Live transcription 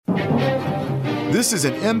This is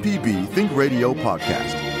an MPB Think Radio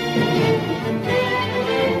podcast.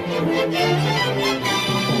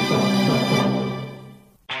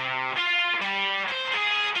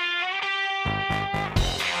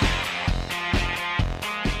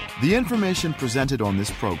 The information presented on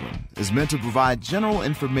this program is meant to provide general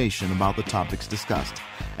information about the topics discussed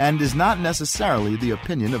and is not necessarily the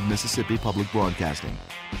opinion of Mississippi Public Broadcasting.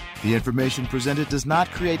 The information presented does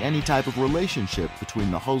not create any type of relationship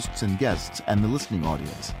between the hosts and guests and the listening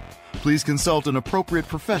audience. Please consult an appropriate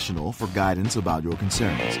professional for guidance about your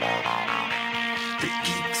concerns. The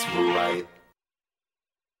geeks were right.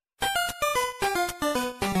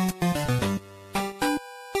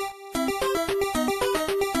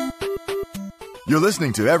 You're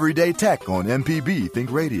listening to Everyday Tech on MPB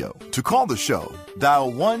Think Radio. To call the show,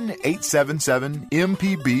 dial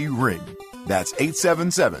 1-877-MPB-RING. That's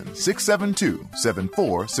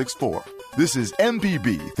 877-672-7464. This is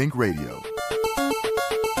MPB Think Radio.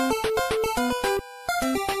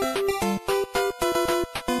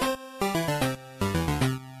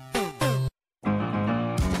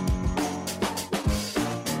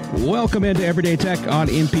 Welcome into Everyday Tech on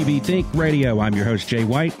MPB Think Radio. I'm your host, Jay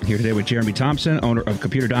White, here today with Jeremy Thompson, owner of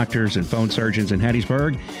Computer Doctors and Phone Surgeons in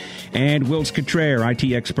Hattiesburg, and Wilts Cottrell, IT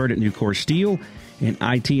expert at Nucor Steel and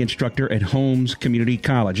IT instructor at Holmes Community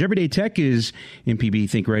College. Everyday Tech is MPB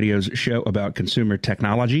Think Radio's show about consumer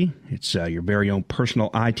technology. It's your very own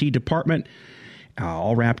personal IT department,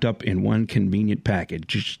 all wrapped up in one convenient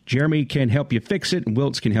package. Jeremy can help you fix it, and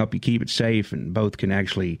Wilts can help you keep it safe, and both can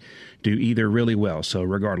actually do either really well. So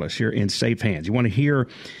regardless, you're in safe hands. We want to hear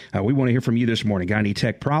from you this morning. Got any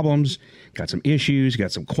tech problems? Got some issues?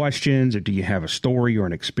 Got some questions? Or do you have a story or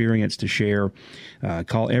an experience to share?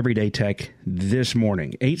 Call Everyday Tech this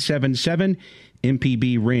morning.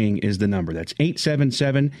 877-MPB-RING is the number. That's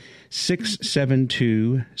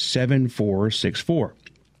 877-672-7464.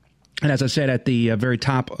 And as I said at the very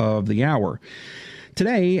top of the hour,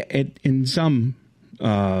 today, in some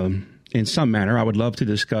manner, I would love to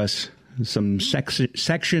discuss some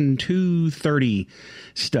Section 230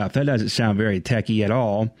 stuff. That doesn't sound very techy at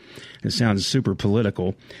all. It sounds super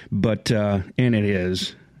political, but and it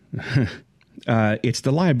is. It's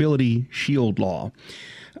the liability shield law.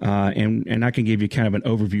 And I can give you kind of an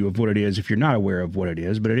overview of what it is if you're not aware of what it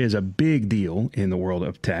is, but it is a big deal in the world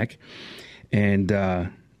of tech. And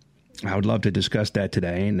I would love to discuss that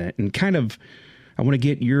today, and kind of, I want to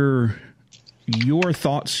get your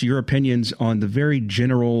thoughts, your opinions on the very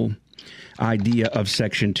general idea of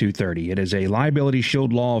Section 230. It is a liability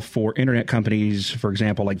shield law for internet companies, for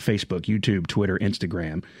example, like Facebook, YouTube, Twitter,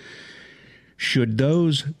 Instagram. Should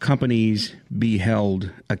those companies be held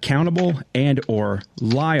accountable and or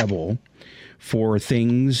liable for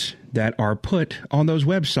things that are put on those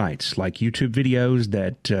websites, like YouTube videos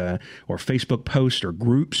that or Facebook posts or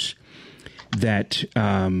groups that,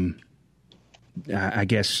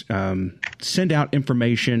 send out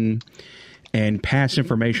information and pass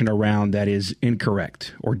information around that is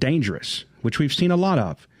incorrect or dangerous, which we've seen a lot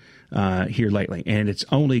of here lately, and it's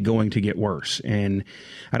only going to get worse. And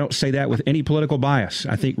I don't say that with any political bias.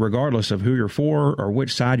 I think regardless of who you're for or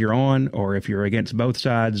which side you're on, or if you're against both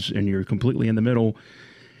sides and you're completely in the middle,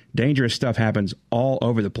 dangerous stuff happens all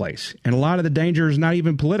over the place. And a lot of the danger is not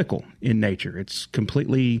even political in nature. It's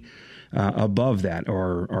completely above that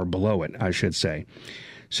or below it, I should say.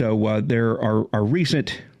 So there are the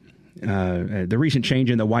recent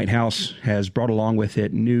change in the White House has brought along with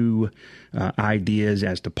it new ideas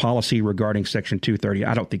as to policy regarding Section 230.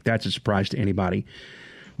 I don't think that's a surprise to anybody.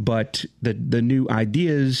 But the new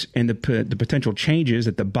ideas and the potential changes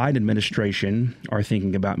that the Biden administration are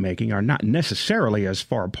thinking about making are not necessarily as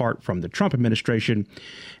far apart from the Trump administration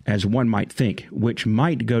as one might think, which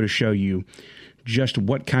might go to show you just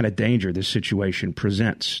what kind of danger this situation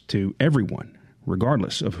presents to everyone,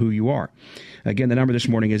 regardless of who you are. Again, the number this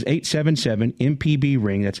morning is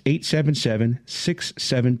 877-MPB-RING. That's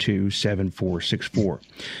 877-672-7464.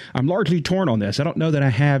 I'm largely torn on this. I don't know that I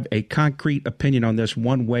have a concrete opinion on this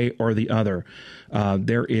one way or the other.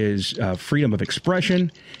 There is freedom of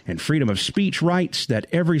expression and freedom of speech rights that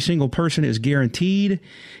every single person is guaranteed.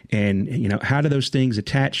 And, how do those things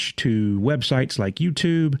attach to websites like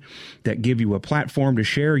YouTube that give you a platform to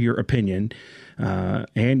share your opinion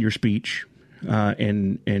and your speech?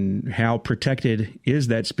 And how protected is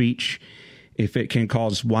that speech if it can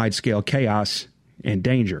cause wide-scale chaos and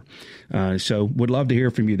danger? So would love to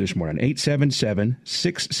hear from you this morning.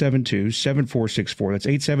 877-672-7464. That's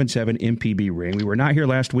 877-MPB-RING. We were not here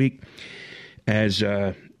last week. As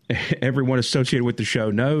everyone associated with the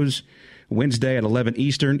show knows, Wednesday at 11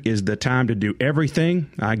 Eastern is the time to do everything.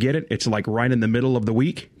 I get it. It's like right in the middle of the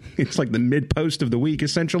week. It's like the mid-post of the week,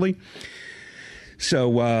 essentially.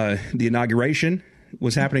 So the inauguration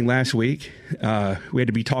was happening last week. We had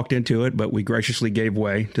to be talked into it, but we graciously gave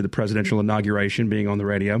way to the presidential inauguration being on the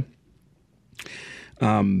radio.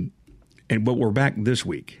 But we're back this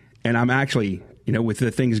week. And I'm actually, with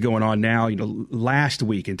the things going on now, last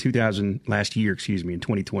year, in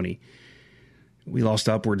 2020, we lost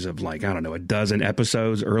upwards of a dozen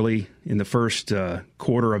episodes early in the first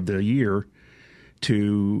quarter of the year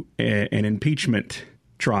to an impeachment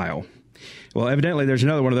trial. Well, evidently there's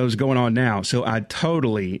another one of those going on now. So I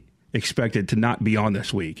totally expected to not be on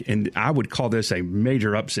this week. And I would call this a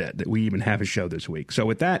major upset that we even have a show this week. So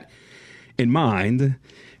with that in mind,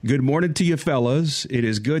 good morning to you fellas. It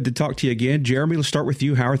is good to talk to you again. Jeremy, let's start with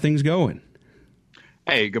you. How are things going?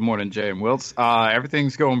 Hey, good morning, Jay and Wiltz.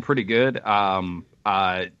 Everything's going pretty good. I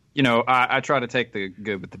try to take the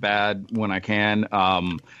good with the bad when I can.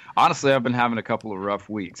 Honestly, I've been having a couple of rough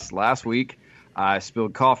weeks. Last week, I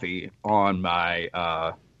spilled coffee on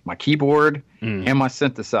my my keyboard and my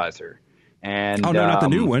synthesizer. And oh, no, not the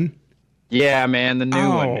new one. Yeah, man, the new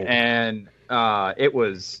one. And it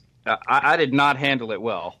was I did not handle it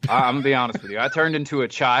well. I'm going to be honest with you. I turned into a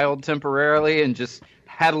child temporarily and just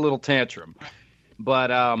had a little tantrum.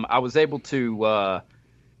 But I was able to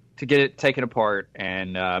get it taken apart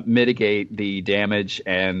and mitigate the damage,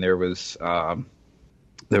 and there was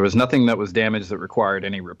nothing that was damaged that required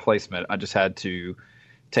any replacement. I just had to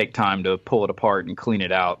take time to pull it apart and clean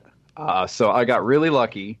it out. So I got really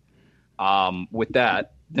lucky with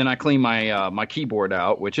that. Then I cleaned my keyboard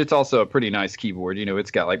out, which it's also a pretty nice keyboard.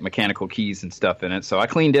 It's got mechanical keys and stuff in it. So I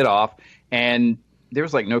cleaned it off, and there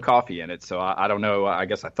was no coffee in it. So I don't know. I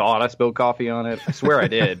guess I thought I spilled coffee on it. I swear I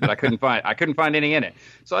did, but I couldn't find any in it.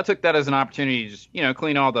 So I took that as an opportunity to just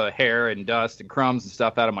clean all the hair and dust and crumbs and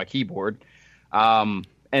stuff out of my keyboard. And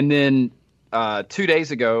then 2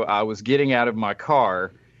 days ago, I was getting out of my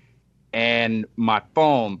car, and my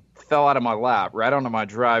phone fell out of my lap right onto my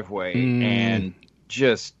driveway and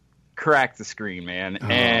just cracked the screen, man. Oh.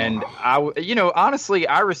 And honestly,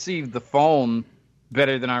 I received the phone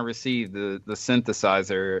better than I received the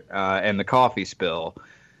synthesizer and the coffee spill.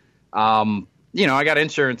 I got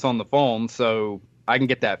insurance on the phone, so I can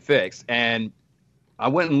get that fixed. And I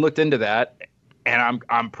went and looked into that, and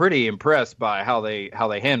I'm pretty impressed by how they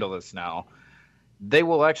handle this now. They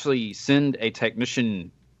will actually send a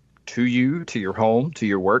technician to you, to your home, to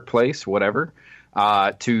your workplace, whatever,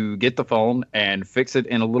 to get the phone and fix it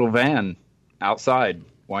in a little van outside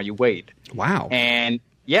while you wait. Wow. And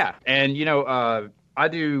yeah, and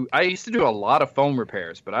I used to do a lot of phone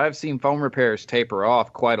repairs, but I've seen phone repairs taper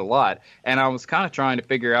off quite a lot. And I was kind of trying to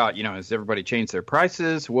figure out, has everybody changed their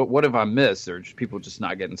prices? What have I missed? Or just people just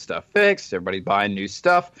not getting stuff fixed? Everybody buying new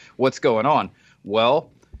stuff? What's going on? Well,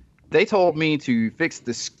 they told me to fix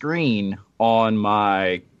the screen on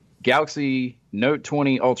my Galaxy Note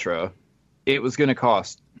 20 Ultra. It was going to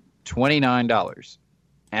cost $29.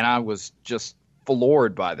 And I was just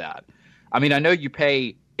floored by that. I mean, I know you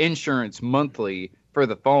pay insurance monthly for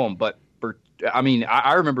the phone, but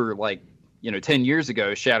I remember 10 years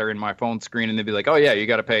ago shattering my phone screen, and they'd be like, oh yeah, you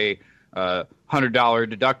got to pay $100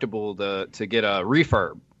 deductible to get a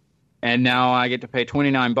refurb. And now I get to pay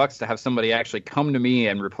 $29 to have somebody actually come to me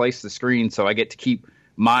and replace the screen, so I get to keep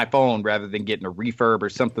my phone rather than getting a refurb or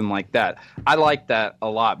something like that. I like that a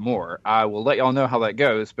lot more. I will let y'all know how that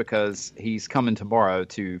goes because he's coming tomorrow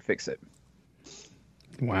to fix it.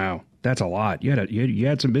 Wow, that's a lot. You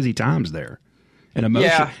had some busy times there. An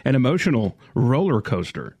emotional roller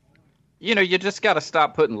coaster. You just got to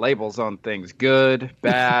stop putting labels on things. Good,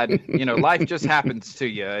 bad. Life just happens to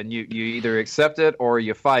you, and you either accept it or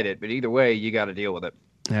you fight it. But either way, you got to deal with it.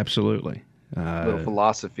 Absolutely. A little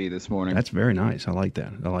philosophy this morning. That's very nice. I like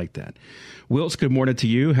that. Wiltz, good morning to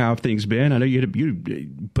you. How have things been? I know you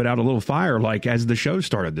put out a little fire as the show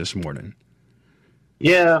started this morning.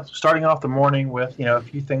 Yeah, starting off the morning with a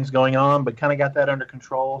few things going on, but kind of got that under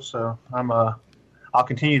control. So I'll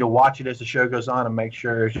continue to watch it as the show goes on and make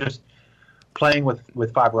sure it's just playing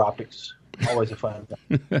with fiber optics. Always a fun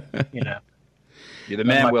thing, You're the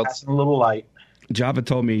man, Wiltz. A little light. Java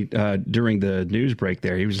told me during the news break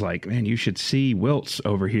there, he was like, man, you should see Wiltz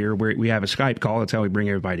over here. We have a Skype call. That's how we bring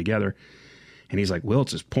everybody together. And he's like,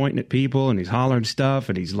 Wiltz is pointing at people and he's hollering stuff.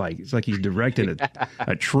 And it's like he's directing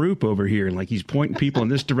a troop over here. And he's pointing people in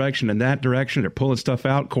this direction and that direction. They're pulling stuff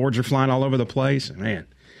out. Cords are flying all over the place. Man,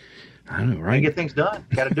 I don't know, right? Get things done.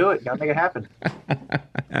 Got to do it. Got to make it happen.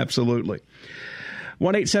 Absolutely.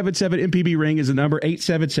 1-877-MPB-RING is the number,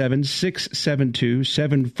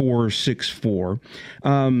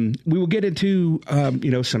 877-672-7464. We will get into,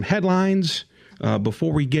 some headlines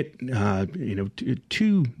before we get,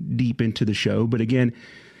 too deep into the show. But again,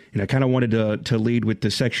 I kind of wanted to lead with the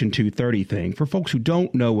Section 230 thing. For folks who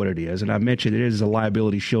don't know what it is, and I mentioned it is a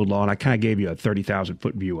liability shield law, and I kind of gave you a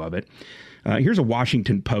 30,000-foot view of it. Here's a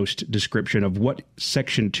Washington Post description of what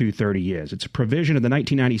Section 230 is. It's a provision of the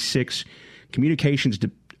 1996 Communications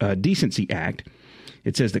Decency Act.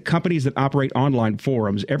 It says that companies that operate online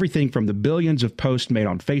forums, everything from the billions of posts made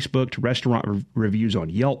on Facebook to restaurant reviews on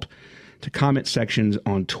Yelp to comment sections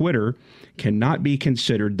on Twitter, cannot be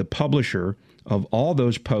considered the publisher of all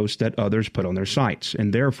those posts that others put on their sites.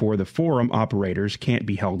 And therefore, the forum operators can't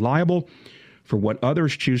be held liable for what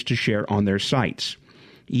others choose to share on their sites,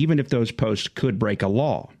 even if those posts could break a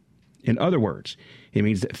law. In other words, it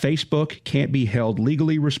means that Facebook can't be held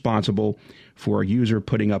legally responsible for a user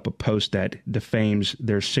putting up a post that defames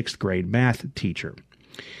their sixth grade math teacher.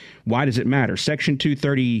 Why does it matter? Section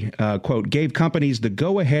 230, quote, gave companies the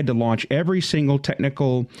go-ahead to launch every single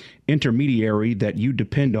technical intermediary that you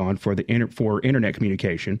depend on for internet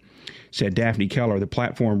communication, said Daphne Keller, the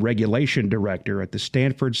platform regulation director at the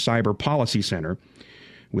Stanford Cyber Policy Center.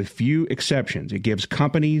 With few exceptions, it gives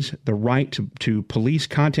companies the right to police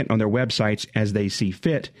content on their websites as they see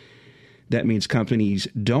fit. That means companies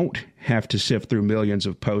don't have to sift through millions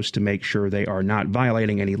of posts to make sure they are not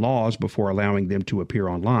violating any laws before allowing them to appear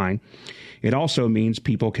online. It also means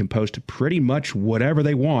people can post pretty much whatever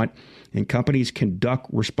they want, and companies can duck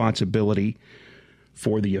responsibility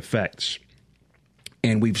for the effects.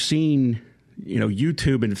 And we've seen,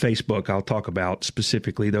 YouTube and Facebook, I'll talk about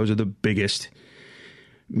specifically. Those are the biggest.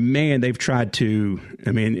 Man, they've tried to,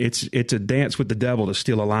 it's a dance with the devil to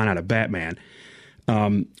steal a line out of Batman.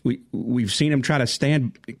 We've seen them try to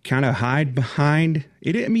hide behind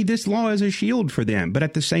it. This law is a shield for them, but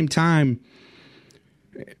at the same time,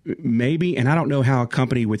 maybe, and I don't know how a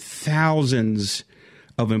company with thousands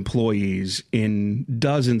of employees in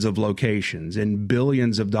dozens of locations and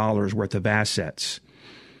billions of dollars worth of assets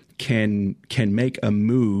can make a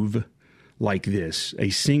move like this, a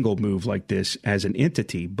single move like this as an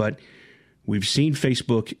entity. But we've seen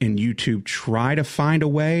Facebook and YouTube try to find a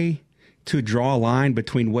way to draw a line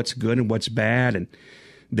between what's good and what's bad. And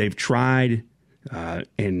they've tried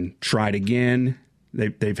and tried again.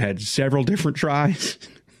 They've had several different tries.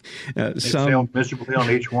 Some failed miserably on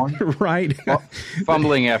each one. Right.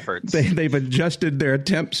 Fumbling efforts. They've adjusted their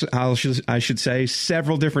attempts, I should say,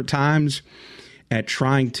 several different times at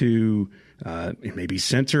trying to maybe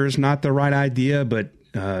censor is not the right idea, but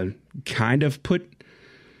kind of put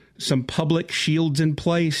some public shields in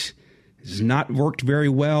place. It's not worked very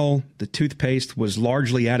well. The toothpaste was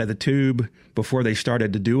largely out of the tube before they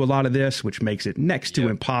started to do a lot of this, which makes it next to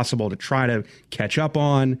impossible to try to catch up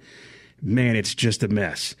on. Man, it's just a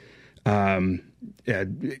mess. Let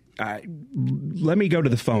me go to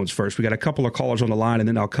the phones first. We got a couple of callers on the line, and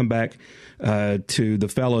then I'll come back to the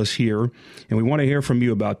fellas here. And we want to hear from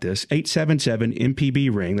you about this.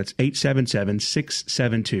 877-MPB-RING. That's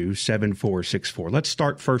 877-672-7464. Let's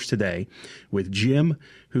start first today with Jim,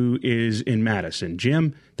 who is in Madison.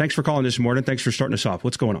 Jim, thanks for calling this morning. Thanks for starting us off.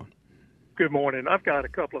 What's going on? Good morning. I've got a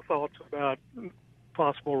couple of thoughts about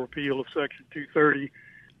possible repeal of Section 230.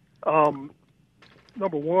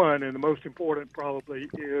 Number one, and the most important probably,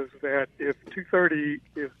 is that if 230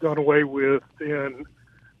 is done away with, then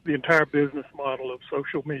the entire business model of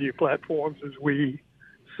social media platforms as we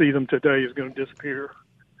see them today is going to disappear,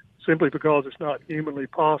 simply because it's not humanly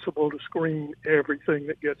possible to screen everything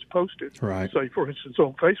that gets posted. Right. Say, for instance,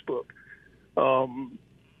 on Facebook. An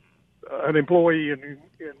employee in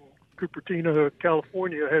Cupertino,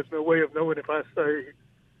 California, has no way of knowing if I say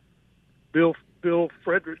Bill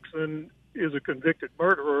Fredrickson is a convicted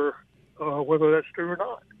murderer, whether that's true or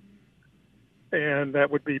not. And that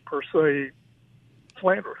would be per se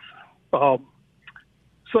slanderous.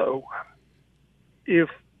 So if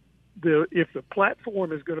the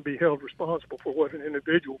platform is going to be held responsible for what an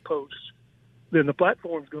individual posts, then the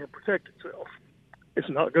platform is going to protect itself. It's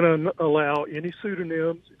not going to allow any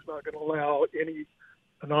pseudonyms. It's not going to allow any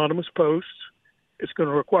anonymous posts. It's going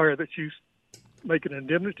to require that you make an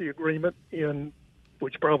indemnity agreement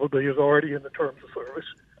which probably is already in the terms of service.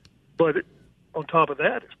 But on top of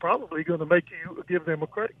that, it's probably going to make you give them a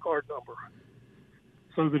credit card number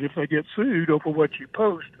so that if they get sued over what you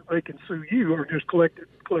post, they can sue you or just collect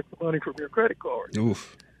the money from your credit card.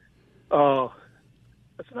 Oof.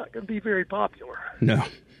 That's not going to be very popular. No.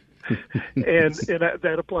 and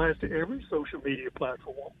that applies to every social media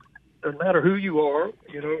platform. Doesn't matter who you are,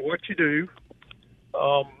 what you do.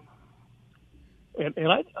 And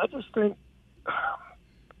I just think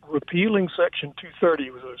repealing Section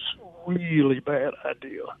 230 was a really bad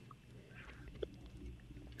idea.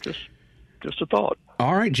 Just a thought.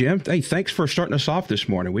 All right, Jim. Hey, thanks for starting us off this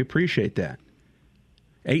morning. We appreciate that.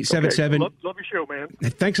 877. Okay. Love your show, man.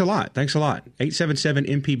 Thanks a lot. 877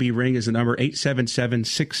 MPB ring is the number.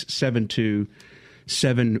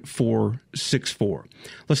 877-672-7464.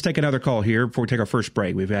 Let's take another call here before we take our first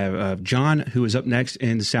break. We have John, who is up next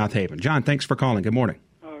in South Haven. John, thanks for calling. Good morning.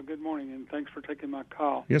 Good morning, and thanks for taking my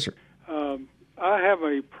call. Yes, sir. I have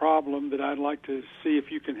a problem that I'd like to see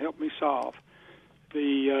if you can help me solve.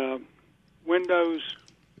 The Windows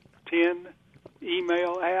 10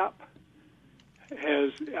 email app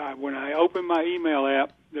has, when I open my email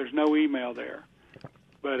app, there's no email there.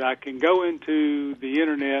 But I can go into the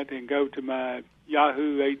internet and go to my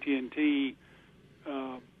Yahoo AT&T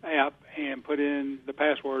app and put in the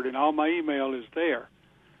password, and all my email is there.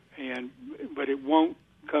 But it won't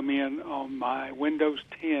come in on my Windows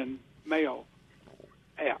 10 mail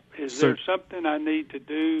app. Is there something I need to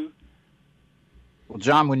do? Well,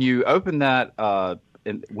 John, when you open that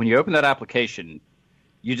application,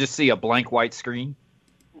 you just see a blank white screen?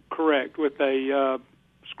 Correct, with a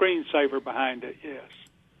screensaver behind it, yes.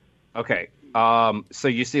 Okay. So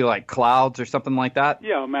you see like clouds or something like that?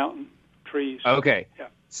 Yeah, mountain, trees. Okay. Yeah.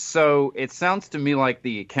 So it sounds to me like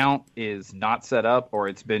the account is not set up or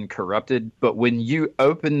it's been corrupted. But when you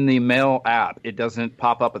open the Mail app, it doesn't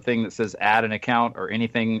pop up a thing that says add an account or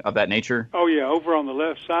anything of that nature? Oh, yeah. Over on the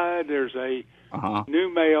left side, there's a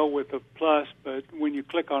new Mail with a plus, but when you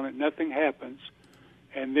click on it, nothing happens.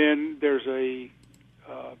 And then there's a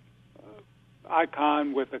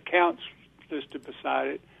icon with accounts listed beside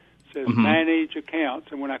it. It says Manage Accounts.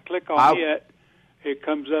 And when I click on it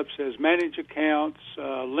comes up, says Manage Accounts,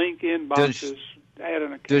 link inboxes, add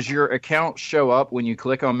an account. Does your account show up when you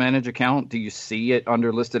click on Manage Account? Do you see it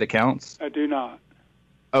under listed accounts? I do not.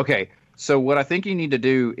 Okay. So what I think you need to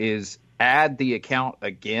do is add the account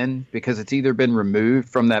again, because it's either been removed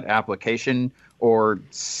from that application or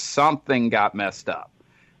something got messed up.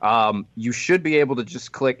 You should be able to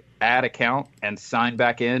just click Add Account and sign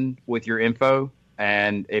back in with your info.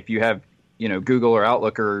 And if you have Google or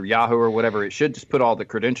Outlook or Yahoo or whatever, it should just put all the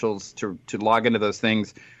credentials to log into those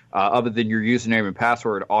things other than your username and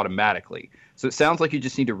password automatically. So it sounds like you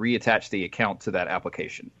just need to reattach the account to that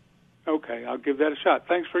application. Okay, I'll give that a shot.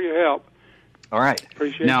 Thanks for your help. All right.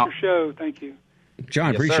 Appreciate your show. Thank you.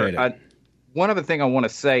 John, appreciate it. One other thing I want to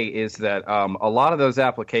say is that a lot of those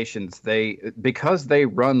applications, because they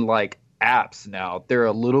run like apps now, they're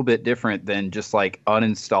a little bit different than just like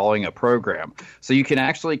uninstalling a program. So you can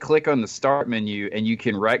actually click on the start menu and you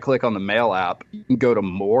can right click on the Mail app. You can go to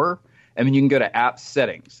more, and then you can go to app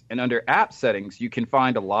settings. And under app settings, you can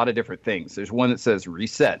find a lot of different things. There's one that says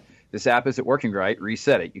reset. This app isn't working right,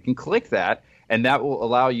 reset it. You can click that, and that will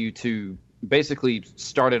allow you to basically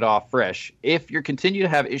start it off fresh. If you continue to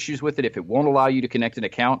have issues with it, if it won't allow you to connect an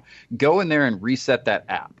account, go in there and reset that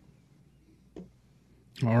app.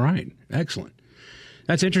 All right. Excellent.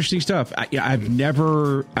 That's interesting stuff. I've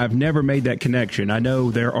never made that connection. I know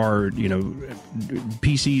there are,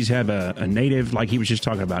 PCs have a native, like he was just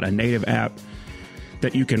talking about, a native app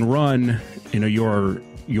that you can run,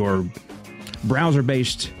 your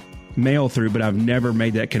browser-based mail through, but I've never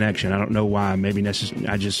made that connection. I don't know why. Maybe most of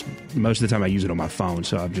the time I use it on my phone,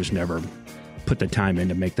 so I've just never put the time in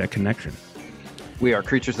to make that connection. We are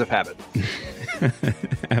creatures of habit.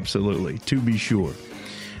 Absolutely, to be sure.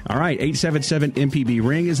 All right,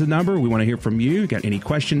 877-MPB-RING is the number. We want to hear from you. Got any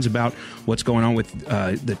questions about what's going on with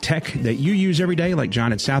the tech that you use every day, like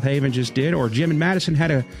John in South Haven just did, or Jim in Madison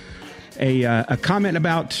had a comment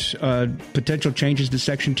about potential changes to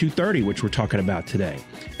Section 230, which we're talking about today.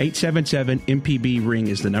 877-MPB-RING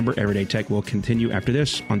is the number. Everyday Tech will continue after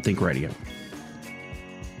this on Think Radio.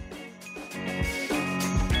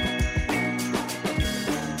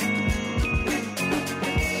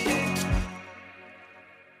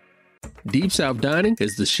 Deep South Dining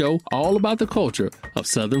is the show all about the culture of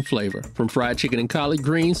Southern flavor, from fried chicken and collard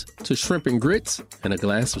greens to shrimp and grits and a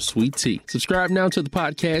glass of sweet tea. Subscribe now to the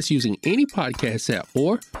podcast using any podcast app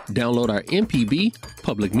or download our MPB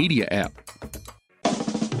public media app.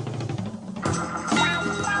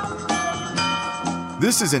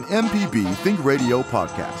 This is an MPB Think Radio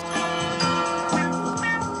podcast.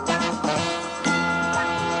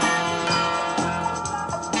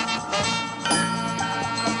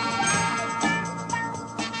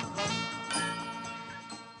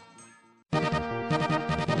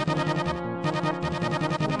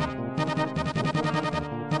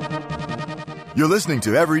 You're listening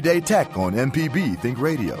to Everyday Tech on MPB Think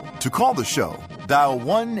Radio. To call the show, Dial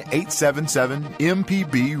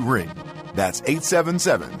 1-877-MPB-RING. That's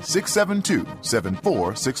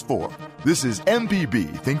 877-672-7464. This is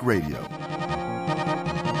MPB Think Radio.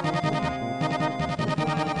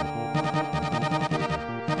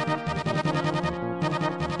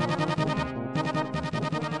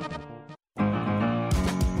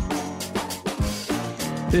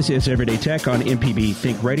 This is Everyday Tech on MPB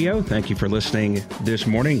Think Radio. Thank you for listening this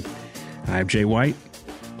morning. I'm Jay White.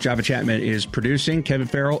 Java Chapman is producing. Kevin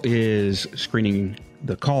Farrell is screening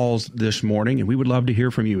the calls this morning, and we would love to hear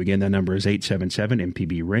from you. Again, that number is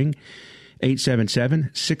 877-MPB-RING,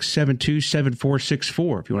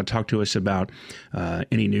 877-672-7464. If you want to talk to us about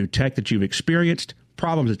any new tech that you've experienced,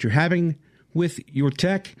 problems that you're having with your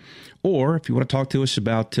tech, or if you want to talk to us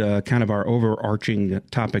about kind of our overarching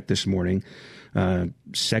topic this morning,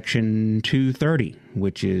 Section 230,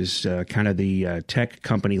 which is kind of the tech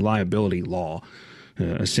company liability law,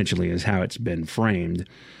 essentially is how it's been framed,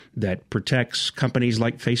 that protects companies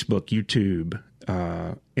like Facebook, YouTube,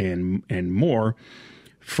 and more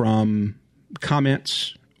from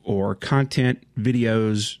comments or content,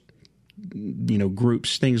 videos,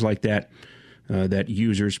 groups, things like that, that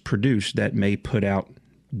users produce that may put out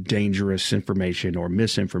dangerous information or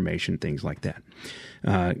misinformation, things like that.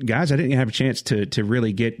 Guys, I didn't have a chance to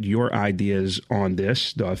really get your ideas on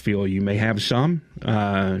this, though I feel you may have some.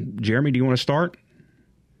 Jeremy, do you want to start?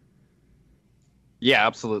 Yeah,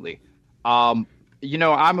 absolutely. I'm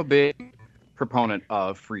a big proponent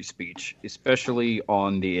of free speech, especially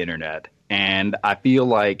on the internet. And I feel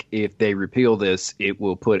like if they repeal this, it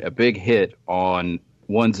will put a big hit on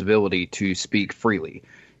one's ability to speak freely.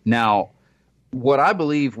 Now, what I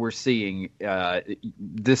believe we're seeing,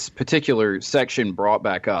 this particular section brought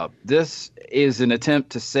back up, this is an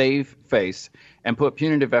attempt to save face and put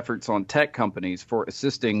punitive efforts on tech companies for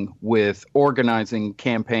assisting with organizing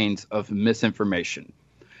campaigns of misinformation.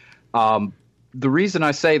 The reason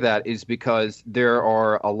I say that is because there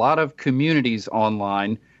are a lot of communities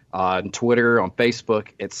online, on Twitter, on Facebook,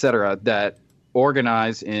 etc., that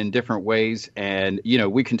organize in different ways. And,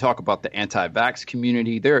 we can talk about the anti-vax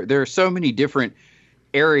community. There are so many different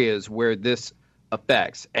areas where this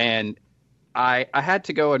affects. And I had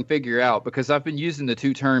to go and figure out, because I've been using the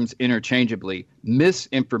two terms interchangeably,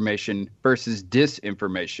 misinformation versus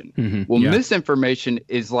disinformation. Mm-hmm. Well, yeah. Misinformation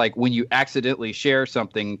is like when you accidentally share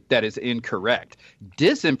something that is incorrect.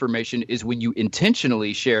 Disinformation is when you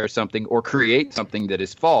intentionally share something or create something that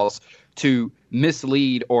is false to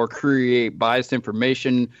mislead or create biased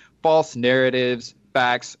information, false narratives,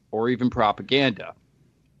 facts, or even propaganda.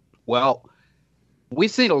 Well,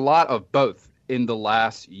 we've seen a lot of both in the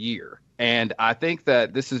last year. And I think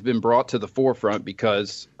that this has been brought to the forefront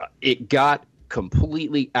because it got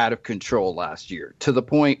completely out of control last year, to the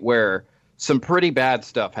point where some pretty bad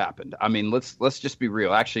stuff happened. I mean, let's just be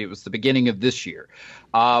real. Actually, it was the beginning of this year.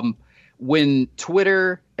 When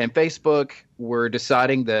Twitter and Facebook were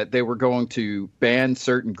deciding that they were going to ban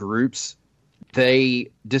certain groups,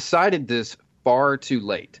 they decided this far too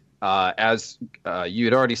late. As you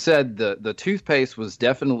had already said, the toothpaste was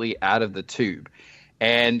definitely out of the tube.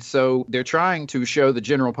 And so they're trying to show the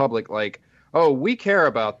general public, like, oh, we care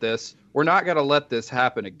about this. We're not going to let this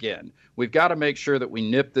happen again. We've got to make sure that we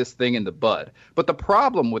nip this thing in the bud. But the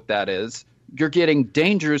problem with that is you're getting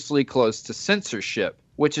dangerously close to censorship,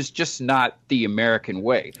 which is just not the American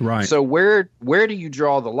way. Right. So where do you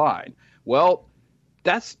draw the line? Well,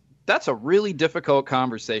 that's a really difficult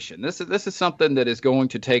conversation. This is something that is going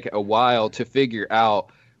to take a while to figure out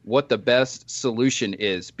what the best solution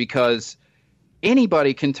is, because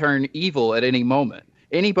anybody can turn evil at any moment.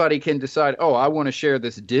 Anybody can decide, oh, I want to share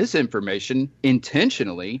this disinformation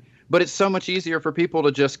intentionally, but it's so much easier for people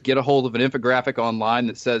to just get a hold of an infographic online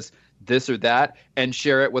that says this or that and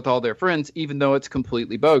share it with all their friends, even though it's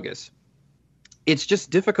completely bogus. It's just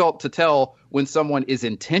difficult to tell when someone is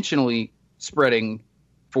intentionally spreading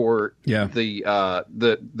for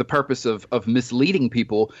the purpose of misleading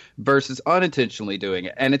people versus unintentionally doing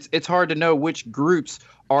it. And it's hard to know which groups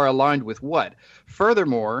are aligned with what.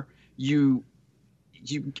 Furthermore, you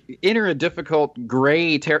enter a difficult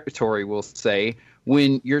gray territory, we'll say,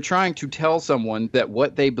 when you're trying to tell someone that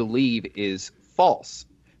what they believe is false.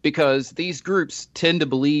 Because these groups tend to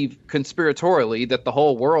believe conspiratorially that the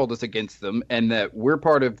whole world is against them and that we're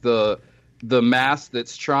part of the mass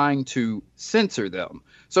that's trying to censor them.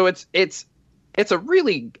 So it's a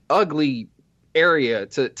really ugly area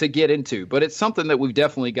to get into, but it's something that we've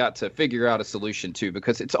definitely got to figure out a solution to,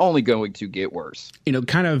 because it's only going to get worse.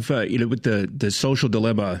 Kind of, with the social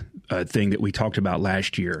dilemma thing that we talked about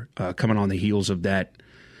last year, coming on the heels of that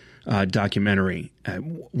documentary.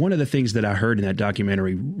 One of the things that I heard in that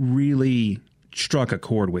documentary really struck a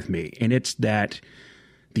chord with me, and it's that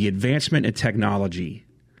the advancement in technology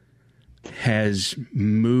has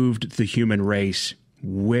moved the human race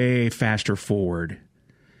way faster forward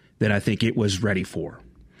than I think it was ready for,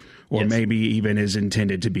 or maybe even is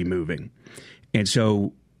intended to be moving. And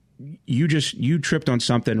so you tripped on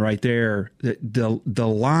something right there. The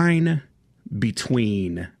line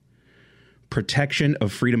between protection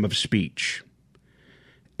of freedom of speech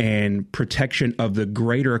and protection of the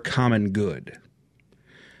greater common good.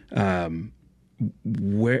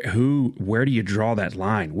 Where do you draw that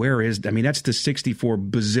line? That's the $64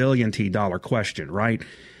 bazillion question, right?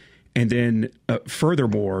 And then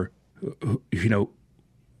furthermore,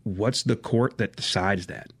 what's the court that decides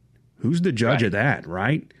that? Who's the judge of that,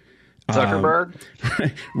 right? Zuckerberg?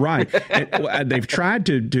 Right. And they've tried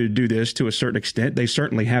to do this to a certain extent. They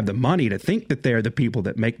certainly have the money to think that they're the people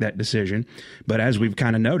that make that decision. But as we've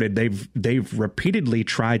kind of noted, they've repeatedly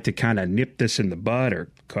tried to kind of nip this in the bud or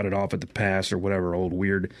cut it off at the pass or whatever old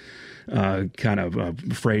weird kind of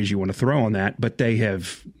phrase you want to throw on that. But they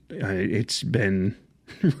have, it's been,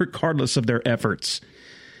 regardless of their efforts,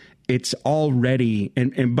 it's already,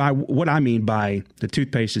 and by what I mean by the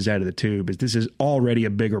toothpaste is out of the tube, is this is already a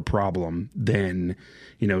bigger problem than,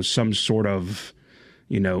 some sort of,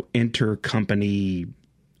 intercompany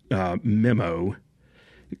memo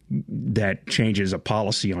that changes a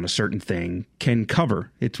policy on a certain thing can cover.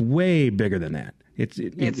 It's way bigger than that. It's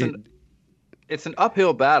an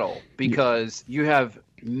uphill battle because you have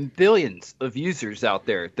billions of users out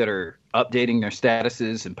there that are updating their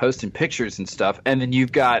statuses and posting pictures and stuff, and then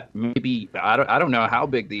you've got maybe I don't know how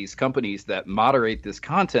big these companies that moderate this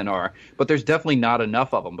content are, but there's definitely not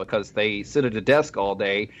enough of them because they sit at a desk all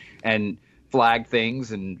day and flag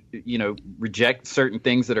things and reject certain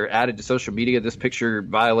things that are added to social media. This picture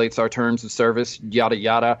violates our terms of service, yada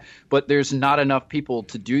yada. But there's not enough people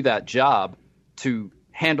to do that job to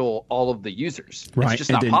handle all of the users. Right. It's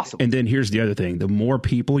just not possible. And then here's the other thing. The more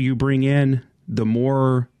people you bring in, the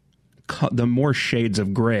more shades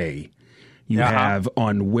of gray you have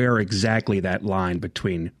on where exactly that line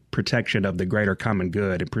between protection of the greater common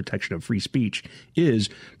good and protection of free speech is,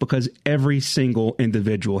 because every single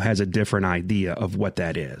individual has a different idea of what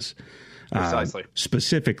that is. Precisely.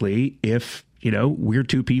 Specifically, if we're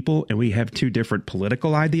two people and we have two different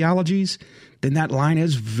political ideologies, then that line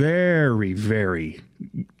is very, very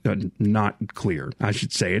not clear. I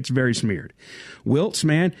should say it's very smeared. Wiltz,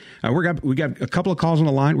 man, we got a couple of calls on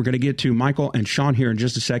the line. We're going to get to Michael and Sean here in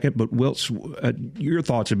just a second. But Wiltz, your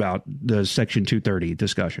thoughts about the Section 230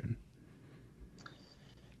 discussion?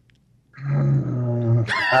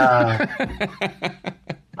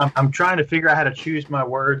 I'm trying to figure out how to choose my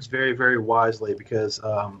words very, very wisely because.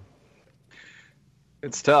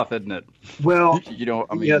 It's tough, isn't it? Well,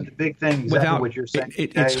 the big thing is what you're saying.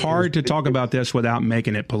 It's hard to talk about this without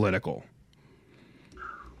making it political.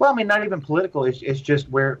 Well, not even political. It's just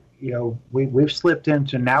where, we've slipped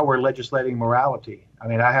into now we're legislating morality.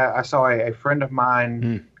 I saw a friend of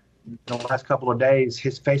mine in the last couple of days,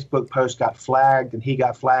 his Facebook post got flagged and he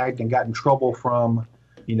got flagged and got in trouble from,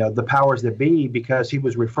 the powers that be because he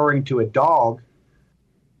was referring to a dog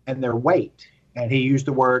and their weight. And he used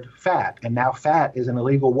the word fat, and now fat is an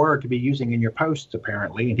illegal word to be using in your posts,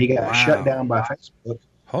 apparently. And he got shut down by Facebook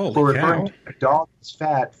for referring to a dog as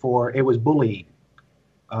fat for it was bullying.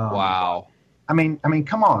 Wow.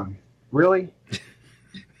 Come on, really?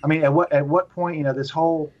 At what point, this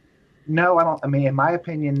whole? No, I don't. In my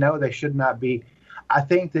opinion, no, they should not be. I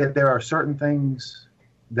think that there are certain things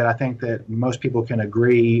that I think that most people can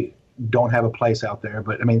agree don't have a place out there,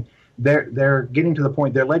 but They're getting to the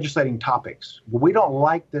point, they're legislating topics. We don't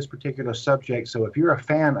like this particular subject, so if you're a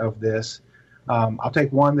fan of this, I'll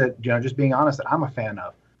take one that, just being honest, that I'm a fan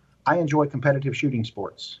of. I enjoy competitive shooting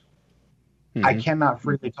sports. Mm-hmm. I cannot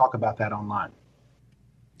freely talk about that online.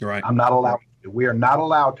 Right. I'm not allowed to. We are not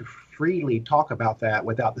allowed to freely talk about that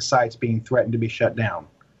without the sites being threatened to be shut down.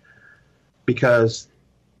 Because,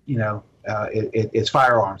 it's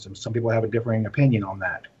firearms, and some people have a differing opinion on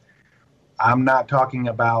that. I'm not talking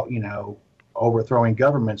about, overthrowing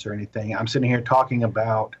governments or anything. I'm sitting here talking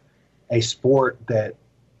about a sport that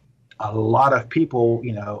a lot of people,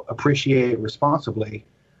 appreciate responsibly,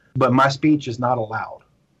 but my speech is not allowed.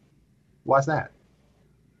 Why's that?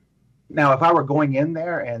 Now, if I were going in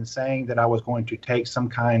there and saying that I was going to take some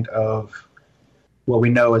kind of what we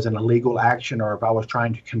know as an illegal action, or if I was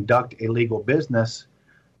trying to conduct a legal business,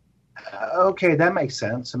 okay, that makes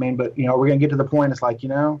sense. But, we're going to get to the point, it's like,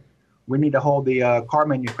 we need to hold the car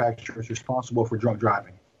manufacturers responsible for drunk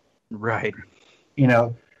driving. Right.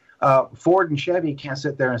 Ford and Chevy can't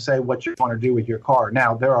sit there and say what you want to do with your car.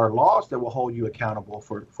 Now, there are laws that will hold you accountable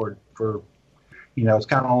for it's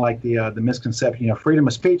kind of like the misconception. Freedom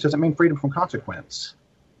of speech doesn't mean freedom from consequence.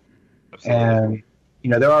 Absolutely.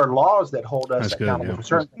 And there are laws that hold us accountable for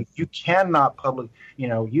certain things. You cannot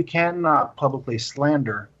publicly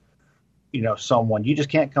slander, someone. You just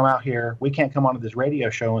can't come out here. We can't come onto this radio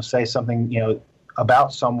show and say something,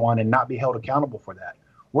 about someone and not be held accountable for that.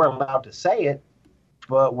 We're allowed to say it,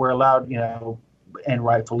 but we're allowed, and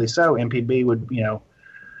rightfully so. MPB would,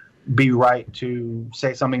 be right to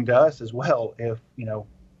say something to us as well if,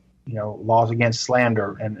 laws against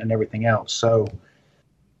slander and everything else. So,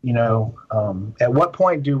 at what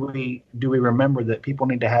point do we remember that people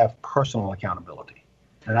need to have personal accountability?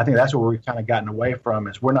 And I think that's what we've kind of gotten away from,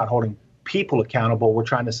 is we're not holding people accountable. We're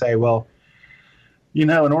trying to say, well, in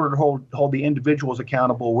order to hold the individuals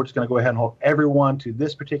accountable, we're just going to go ahead and hold everyone to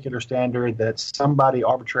this particular standard that somebody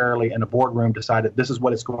arbitrarily in a boardroom decided this is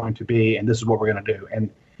what it's going to be and this is what we're going to do.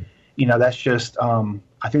 And, that's just,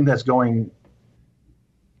 I think that's going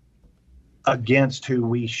against who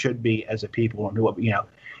we should be as a people. And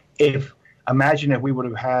imagine if we would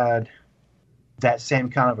have had that same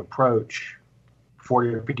kind of approach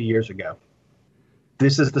 40 or 50 years ago.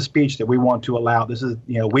 This is the speech that we want to allow. This is,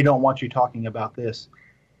 we don't want you talking about this.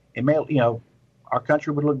 It may, our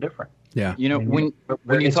country would look different. Yeah. When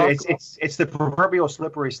you talk, it's the proverbial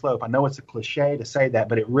slippery slope. I know it's a cliche to say that,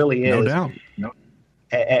 but it really is. No doubt.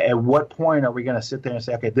 At what point are we going to sit there and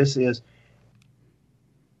say, okay,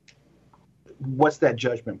 what's that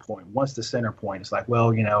judgment point? What's the center point? It's like,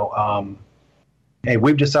 well, hey,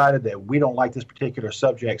 we've decided that we don't like this particular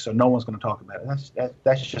subject, so no one's going to talk about it.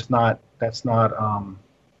 That's not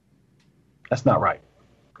right.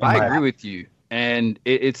 I agree with you. And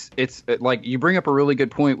it's like you bring up a really good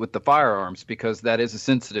point with the firearms, because that is a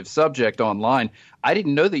sensitive subject online. I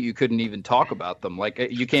didn't know that you couldn't even talk about them. Like,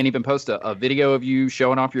 you can't even post a video of you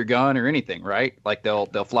showing off your gun or anything, right? Like they'll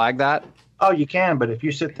flag that. Oh, you can, but if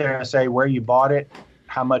you sit there and say where you bought it,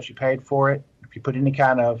 how much you paid for it, if you put any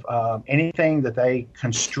kind of anything that they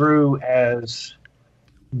construe as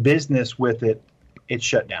business with it, it's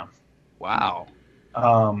shut down. Wow.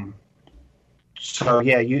 So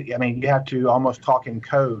yeah, you have to almost talk in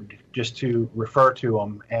code just to refer to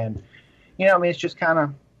them, and it's just kind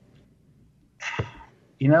of,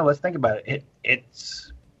 let's think about it.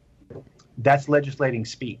 That's legislating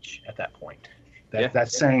speech at that point.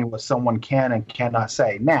 That's saying what someone can and cannot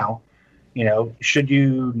say. Now, should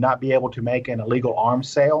you not be able to make an illegal arms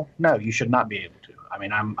sale? No, you should not be able to. I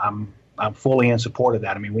mean, I'm fully in support of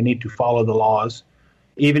that. I mean, we need to follow the laws.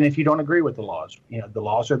 Even if you don't agree with the laws, the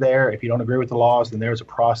laws are there. If you don't agree with the laws, then there's a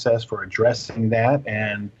process for addressing that.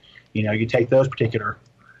 And, you take those particular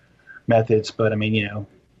methods. But I mean,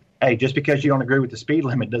 hey, just because you don't agree with the speed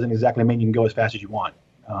limit doesn't exactly mean you can go as fast as you want.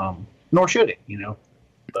 Nor should it,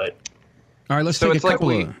 but. All right, let's take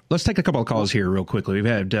a couple of calls here real quickly. We've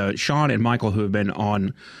had Sean and Michael who have been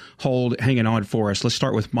on hold, hanging on for us. Let's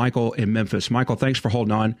start with Michael in Memphis. Michael, thanks for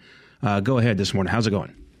holding on. Go ahead this morning. How's it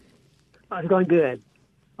going? It's going good.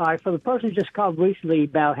 All right, for the person who just called recently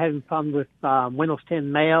about having problems with Windows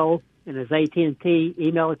 10 Mail and his AT&T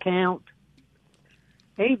email account,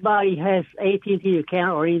 anybody has AT&T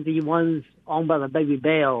account or any of the ones owned by the Baby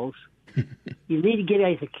Bells, you need to get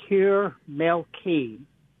a secure mail key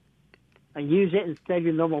and use it instead of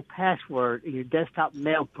your normal password in your desktop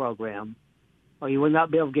mail program, or you will not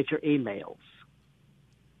be able to get your emails.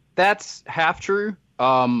 That's half true.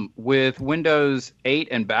 With Windows 8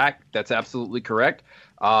 and back, that's absolutely correct.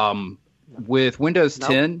 With Windows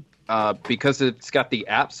 10, because it's got the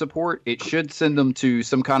app support, it should send them to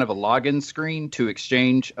some kind of a login screen to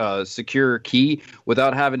exchange a secure key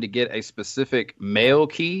without having to get a specific mail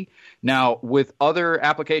key. Now, with other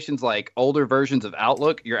applications like older versions of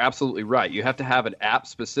Outlook, you're absolutely right. You have to have an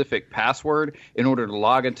app-specific password in order to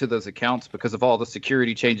log into those accounts because of all the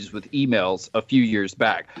security changes with emails a few years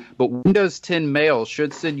back. But Windows 10 Mail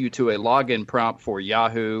should send you to a login prompt for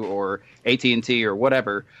Yahoo or AT&T or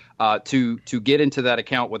whatever to get into that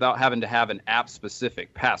account without having to have an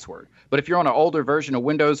app-specific password. But if you're on an older version of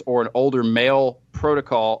Windows or an older mail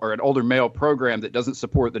protocol or an older mail program that doesn't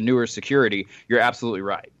support the newer security, you're absolutely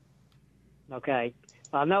right. Okay.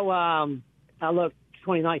 I know Outlook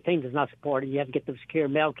 2019 does not support it. You have to get the secure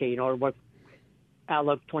mail key in order to work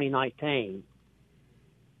Outlook 2019.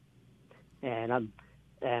 And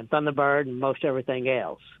Thunderbird and most everything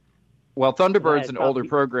else. Well, Thunderbird's an older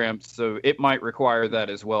program, so it might require that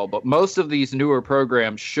as well. But most of these newer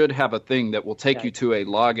programs should have a thing that will take you to a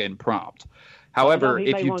login prompt. However,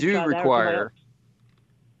 if you do require...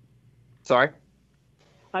 Sorry?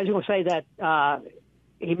 I was going to say that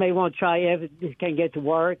he may want to try if he can get to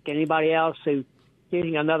work. Anybody else who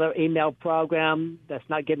using another email program that's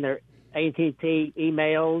not getting their AT&T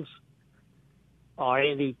emails or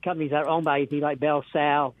any of the companies that are owned by AT&T, like Bell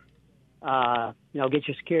South, get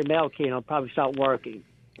your secure mail key and it'll probably start working.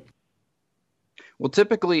 Well,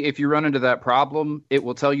 typically, if you run into that problem, it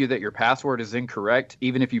will tell you that your password is incorrect,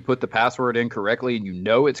 even if you put the password in correctly and you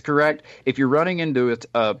know it's correct. If you're running into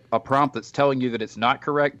a prompt that's telling you that it's not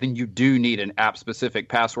correct, then you do need an app-specific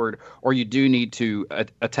password, or you do need to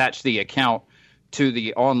attach the account to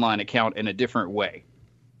the online account in a different way.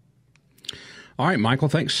 All right, Michael,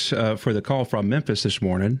 thanks for the call from Memphis this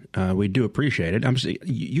morning. We do appreciate it.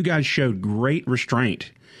 You guys showed great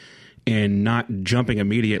restraint in not jumping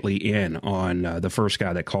immediately in on the first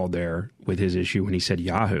guy that called there with his issue when he said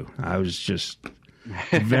Yahoo. I was just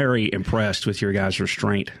very impressed with your guys'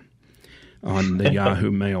 restraint on the Yahoo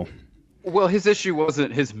Mail. Well, his issue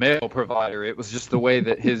wasn't his mail provider. It was just the way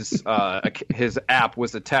that his app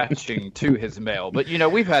was attaching to his mail. But,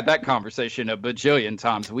 we've had that conversation a bajillion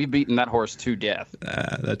times. We've beaten that horse to death.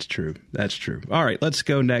 That's true. That's true. All right, let's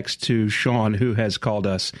go next to Sean, who has called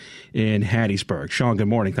us in Hattiesburg. Sean, good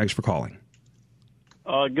morning. Thanks for calling.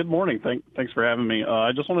 Good morning. Thanks for having me.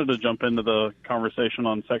 I just wanted to jump into the conversation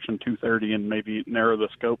on Section 230 and maybe narrow the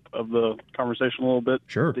scope of the conversation a little bit.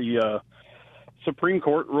 Sure. The Supreme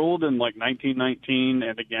Court ruled in 1919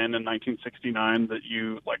 and again in 1969 that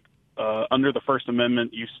you under the First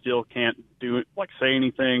Amendment you still can't say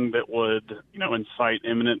anything that would incite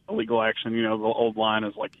imminent illegal action. The old line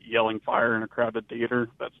is yelling fire in a crowded theater.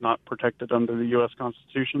 That's not protected under the U.S.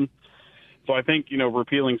 Constitution. So I think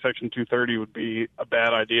repealing Section 230 would be a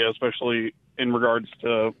bad idea, especially in regards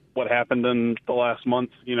to what happened in the last month.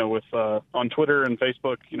 With on Twitter and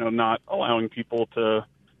Facebook, not allowing people to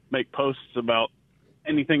make posts about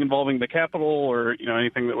anything involving the Capitol or,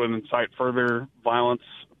 anything that would incite further violence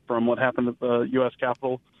from what happened at the U.S.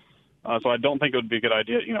 Capitol. So I don't think it would be a good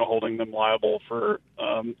idea, holding them liable for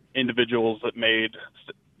individuals that made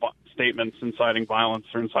statements inciting violence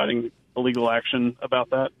or inciting illegal action about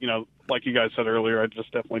that. Like you guys said earlier, I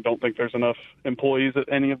just definitely don't think there's enough employees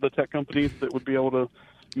at any of the tech companies that would be able to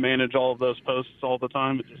manage all of those posts all the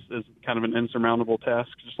time. It just is kind of an insurmountable task.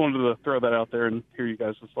 Just wanted to throw that out there and hear you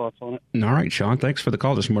guys' thoughts on it. All right, Sean, thanks for the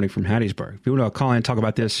call this morning from Hattiesburg. If you want to call in and talk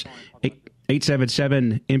about this,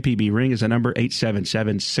 877-MPB-RING is the number,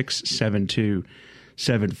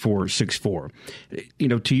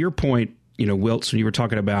 877-672-7464. To your point, Wiltz, when you were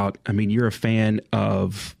talking about, you're a fan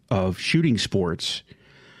of shooting sports.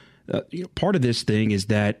 Part of this thing is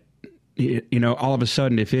that, all of a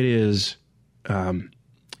sudden, if it is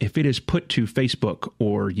put to Facebook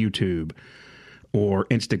or YouTube or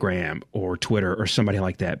Instagram or Twitter or somebody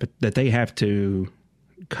like that, but that they have to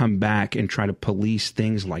come back and try to police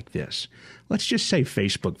things like this. Let's just say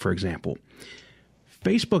Facebook, for example.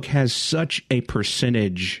 Facebook has such a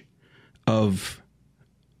percentage of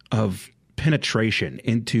penetration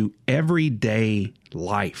into everyday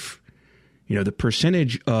life. The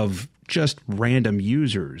percentage of just random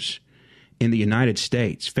users in the United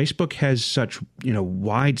States. Facebook has such,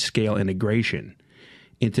 wide scale integration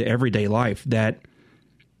into everyday life that,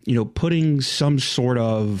 putting some sort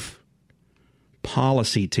of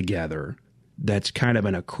policy together that's kind of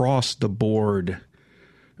an across the board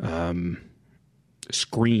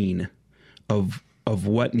screen of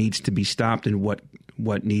what needs to be stopped and what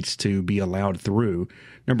needs to be allowed through.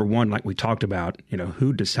 Number one, like we talked about,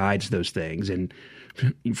 who decides those things? And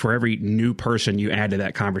for every new person you add to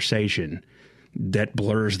that conversation, that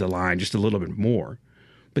blurs the line just a little bit more.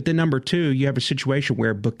 But then number two, you have a situation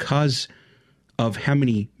where because of how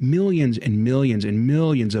many millions and millions and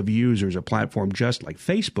millions of users a platform just like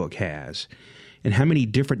Facebook has, and how many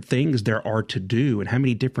different things there are to do and how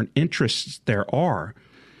many different interests there are,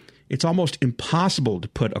 it's almost impossible to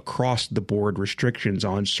put across the board restrictions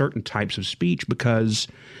on certain types of speech because,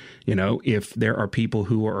 if there are people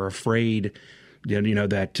who are afraid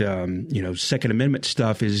that Second Amendment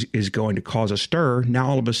stuff is going to cause a stir. Now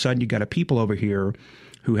all of a sudden you got a people over here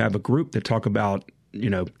who have a group that talk about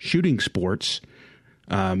shooting sports.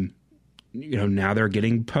 Now they're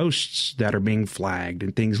getting posts that are being flagged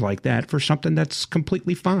and things like that for something that's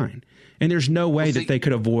completely fine. And there's no way that they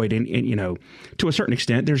could avoid, and to a certain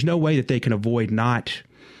extent, there's no way that they can avoid not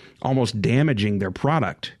almost damaging their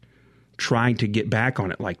product trying to get back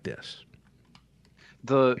on it like this.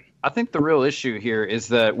 I think the real issue here is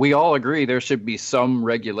that we all agree there should be some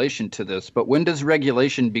regulation to this, but when does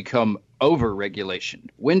regulation become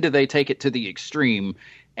over-regulation? When do they take it to the extreme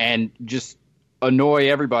and just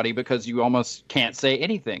annoy everybody because you almost can't say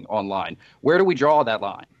anything online? Where do we draw that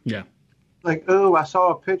line? Yeah. I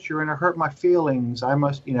saw a picture and it hurt my feelings. I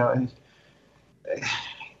must,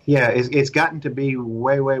 it's gotten to be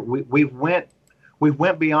way. We we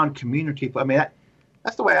went beyond community. I mean,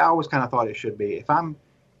 that's the way I always kind of thought it should be. If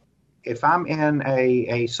I'm in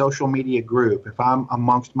a social media group, if I'm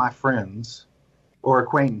amongst my friends or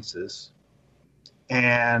acquaintances,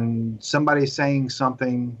 and somebody's saying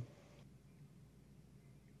something,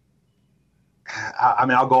 I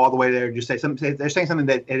mean, I'll go all the way there and just say something. They're saying something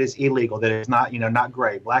that it is illegal, that it's not, not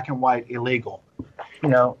gray, black and white, illegal.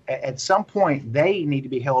 At some point they need to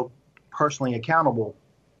be held personally accountable,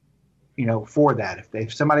 for that.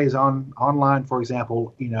 If somebody is online, for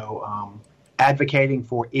example, advocating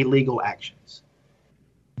for illegal actions,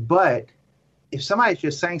 but if somebody's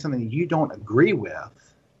just saying something that you don't agree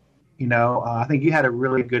with, I think you had a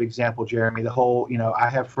really good example, Jeremy. The whole, I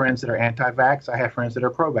have friends that are anti-vax, I have friends that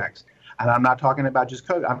are pro-vax. And I'm not talking about just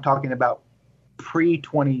COVID. I'm talking about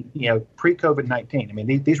pre-COVID-19. I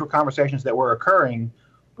mean, these were conversations that were occurring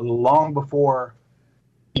long before,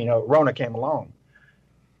 Rona came along.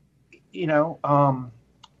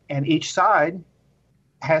 And each side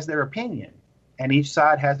has their opinion, and each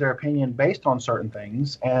side has their opinion based on certain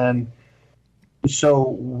things. And so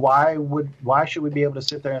why should we be able to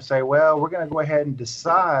sit there and say, well, we're going to go ahead and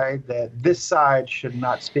decide that this side should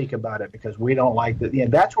not speak about it because we don't like that?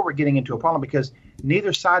 That's where we're getting into a problem, because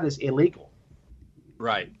neither side is illegal.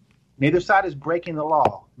 Right. Neither side is breaking the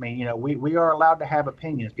law. I mean, we are allowed to have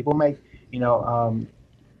opinions. People make, I'm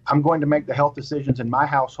going to make the health decisions in my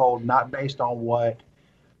household not based on what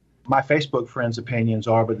my Facebook friends' opinions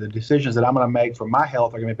are, but the decisions that I'm going to make for my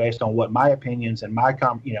health are going to be based on what my opinions and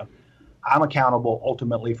I'm accountable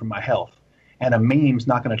ultimately for my health, and a meme's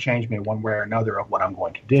not going to change me one way or another of what I'm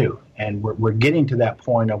going to do. And we're getting to that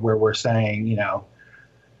point of where we're saying,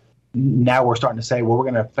 now we're starting to say, well, we're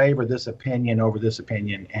going to favor this opinion over this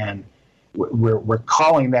opinion, and we're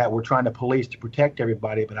calling that, we're trying to police to protect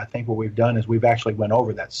everybody. But I think what we've done is we've actually went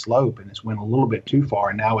over that slope, and it's went a little bit too far.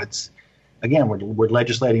 And now it's, again, we're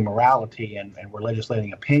legislating morality and we're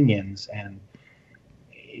legislating opinions, and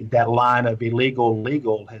that line of illegal,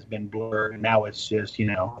 legal has been blurred, and now it's just,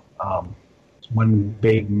 one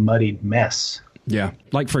big muddied mess. Yeah.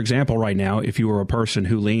 Like, for example, right now, if you were a person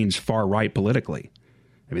who leans far right politically,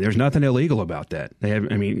 I mean, there's nothing illegal about that.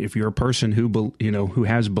 If you're a person who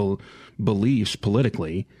has beliefs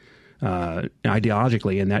politically,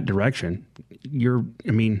 ideologically in that direction,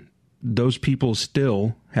 those people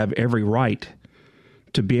still have every right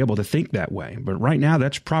to be able to think that way. But right now,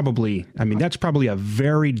 that's probably a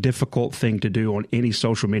very difficult thing to do on any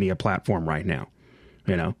social media platform right now.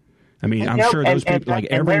 I'm sure those people,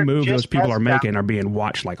 every move those people are making are being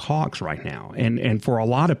watched like hawks right now. And for a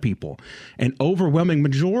lot of people, an overwhelming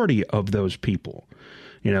majority of those people,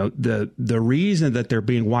 the reason that they're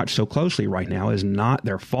being watched so closely right now is not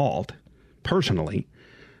their fault personally.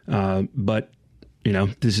 But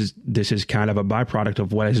this is kind of a byproduct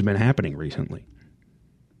of what has been happening recently.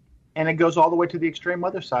 And it goes all the way to the extreme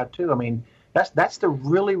other side too. I mean, that's the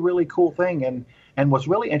really, really cool thing. And what's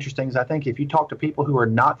really interesting is I think if you talk to people who are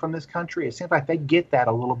not from this country, it seems like they get that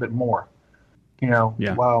a little bit more.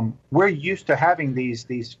 We're used to having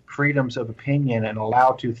these freedoms of opinion and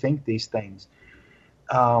allowed to think these things.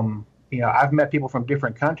 I've met people from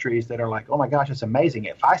different countries that are like, oh my gosh, it's amazing.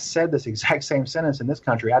 If I said this exact same sentence in this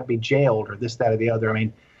country, I'd be jailed or this, that, or the other. I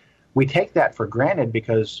mean, we take that for granted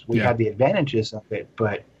because we have the advantages of it,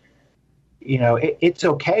 but it's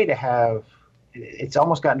okay to have, it's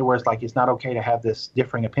almost gotten to where it's like, it's not okay to have this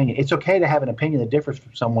differing opinion. It's okay to have an opinion that differs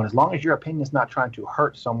from someone, as long as your opinion is not trying to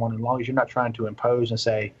hurt someone, as long as you're not trying to impose and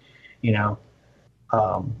say,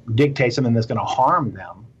 dictate something that's going to harm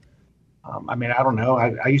them. I don't know.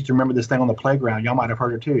 I used to remember this thing on the playground. Y'all might have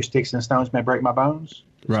heard it too. Sticks and stones may break my bones.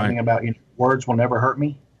 Right. Something about, words will never hurt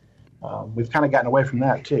me. We've kind of gotten away from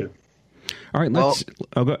that too. All right.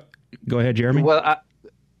 Go ahead, Jeremy. Well,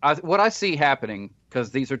 what I see happening, because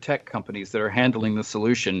these are tech companies that are handling the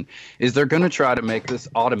solution, is they're going to try to make this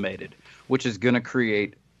automated, which is going to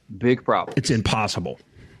create big problems. It's impossible.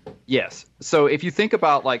 Yes. So if you think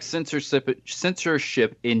about like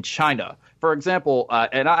censorship in China, for example,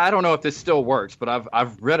 and I don't know if this still works, but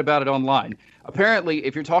I've read about it online. Apparently,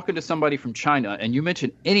 if you're talking to somebody from China and you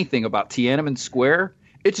mention anything about Tiananmen Square,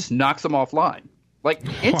 it just knocks them offline, like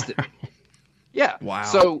instantly. Yeah. Wow.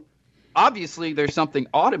 So obviously, there's something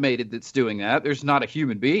automated that's doing that. There's not a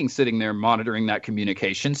human being sitting there monitoring that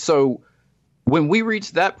communication. So when we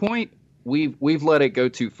reach that point, we've let it go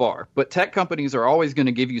too far. But tech companies are always going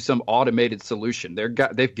to give you some automated solution.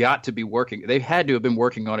 They've got to be working. They've had to have been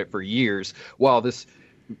working on it for years while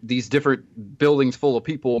these different buildings full of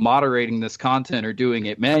people moderating this content are doing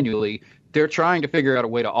it manually. They're trying to figure out a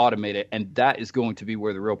way to automate it, and that is going to be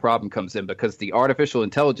where the real problem comes in, because the artificial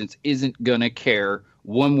intelligence isn't going to care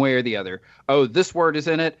one way or the other. Oh, this word is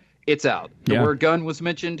in it. It's out. The word gun was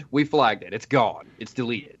mentioned. We flagged it. It's gone. It's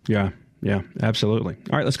deleted. Yeah, absolutely.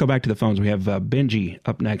 All right, let's go back to the phones. We have Benji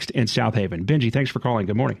up next in South Haven. Benji, thanks for calling.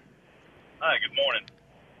 Good morning. Hi, good morning.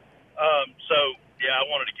 I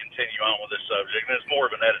wanted to continue on with this subject, and it's more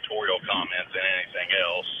of an editorial comment than anything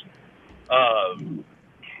else.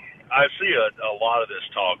 I see a lot of this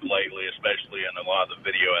talk lately, especially in a lot of the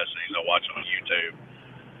video essays I watch on YouTube.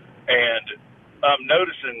 And I'm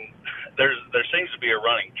noticing there seems to be a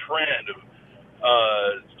running trend of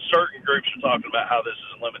certain groups are talking about how this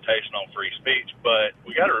is a limitation on free speech, but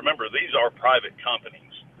we got to remember these are private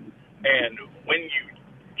companies. And when you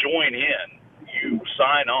join in, you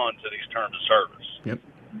sign on to these terms of service. Yep.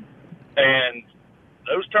 And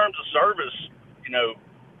those terms of service,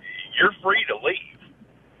 you're free to leave.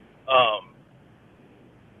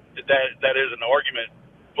 That is an argument,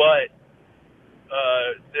 but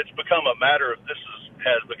it's become a matter of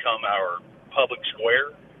has become our public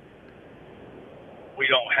square. We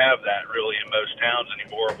don't have that really in most towns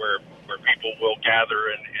anymore, where people will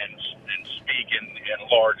gather and speak in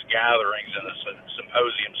large gatherings in a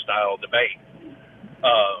symposium style debate.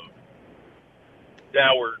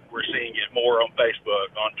 Now we're seeing it more on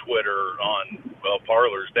Facebook, on Twitter,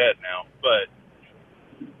 Parler's dead now, but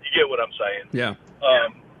you get what I'm saying. Yeah.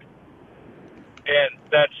 And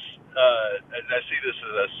that's I see this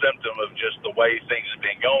as a symptom of just the way things have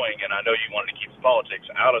been going, and I know you wanted to keep the politics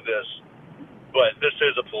out of this, but this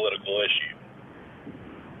is a political issue.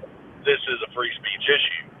 This is a free speech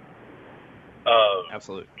issue.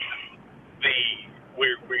 Absolutely.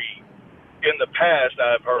 In the past,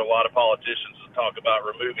 I've heard a lot of politicians talk about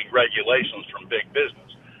removing regulations from big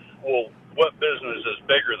business. Well, what business is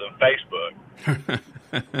bigger than Facebook?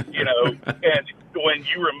 And when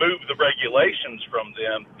you remove the regulations from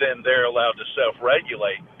them, then they're allowed to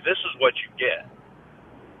self-regulate. This is what you get.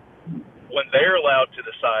 When they're allowed to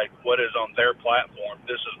decide what is on their platform,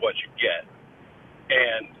 this is what you get.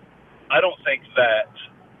 And I don't think that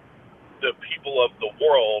the people of the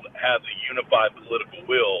world have the unified political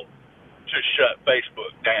will to shut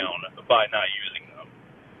Facebook down by not using them.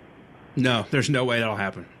 No, there's no way that'll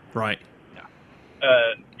happen. Right.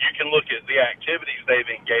 You can look at the activities they've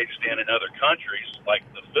engaged in other countries, like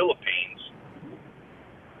the Philippines,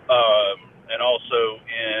 and also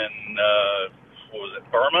in,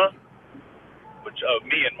 Burma?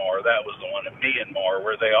 Myanmar, that was the one in Myanmar,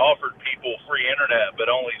 where they offered people free internet, but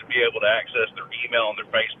only to be able to access their email and their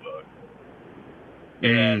Facebook.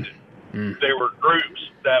 And there were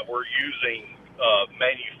groups that were using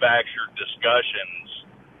manufactured discussions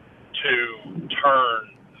to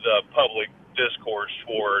turn the public discourse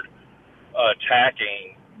toward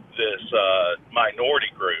attacking this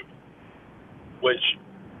minority group, which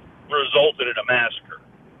resulted in a massacre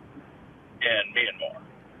in Myanmar.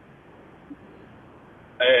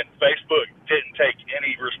 And Facebook didn't take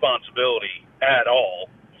any responsibility at all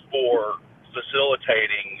for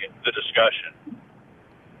facilitating the discussion.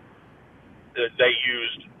 They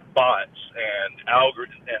used bots and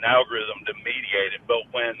algorithm to mediate it, but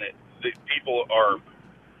when the people are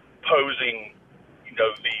posing,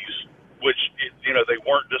 these, which, they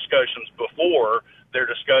weren't discussions before, they're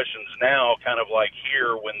discussions now, kind of like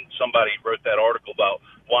here when somebody wrote that article about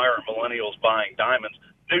why aren't millennials buying diamonds.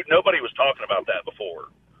 Dude, nobody was talking about that before.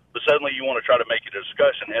 But suddenly you want to try to make it a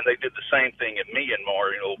discussion, and they did the same thing in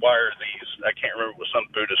Myanmar. Why are these, I can't remember, it was some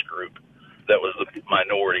Buddhist group that was the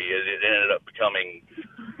minority. It ended up becoming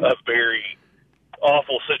a very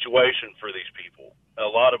awful situation for these people. A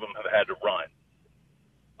lot of them have had to run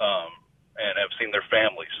and have seen their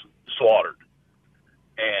families slaughtered.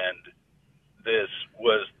 And this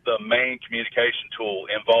was the main communication tool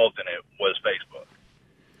involved in it was Facebook.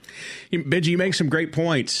 Benji, you make some great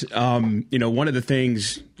points. One of the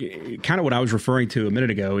things, kind of what I was referring to a minute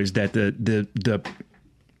ago, is that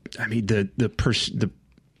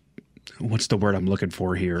what's the word I'm looking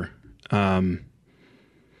for here?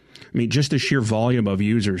 Just the sheer volume of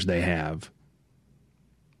users they have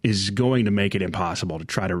is going to make it impossible to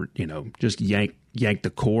try to, just yank the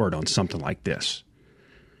cord on something like this.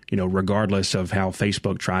 Regardless of how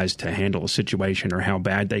Facebook tries to handle a situation or how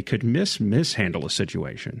bad they could mishandle a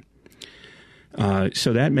situation.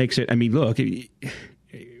 So that makes it, look, we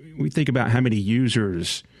think about how many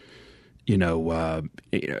users,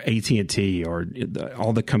 AT&T or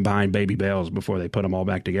all the combined baby bells before they put them all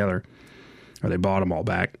back together, or they bought them all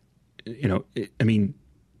back.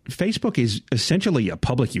 Facebook is essentially a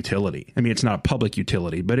public utility. It's not a public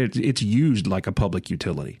utility, but it's used like a public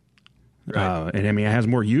utility. Right. And it has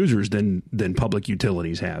more users than public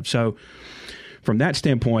utilities have. So from that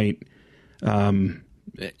standpoint,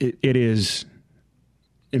 it is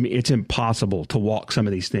I mean, it's impossible to walk some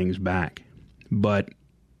of these things back. But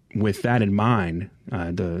with that in mind,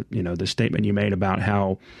 the statement you made about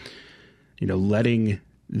how, letting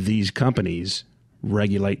these companies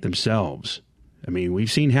regulate themselves. I mean,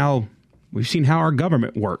 we've seen how our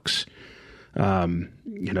government works. When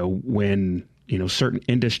certain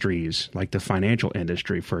industries, like the financial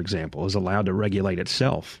industry, for example, is allowed to regulate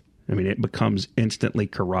itself. I mean, it becomes instantly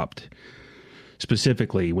corrupt,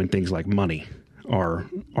 specifically when things like money are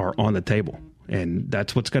on the table. And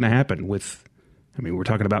that's what's going to happen with, we're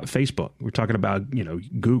talking about Facebook. We're talking about,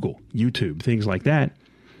 Google, YouTube, things like that.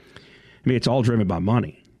 I mean, it's all driven by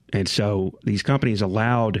money. And so these companies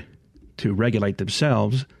allowed to regulate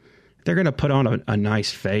themselves, they're going to put on a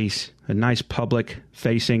nice face, a nice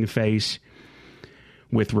public-facing face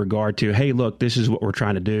with regard to, hey, look, this is what we're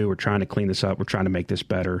trying to do. We're trying to clean this up. We're trying to make this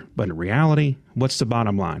better. But in reality, what's the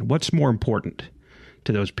bottom line? What's more important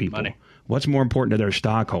to those people? Money. What's more important to their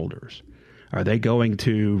stockholders? Are they going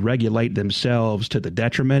to regulate themselves to the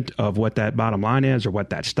detriment of what that bottom line is or what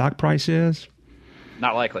that stock price is?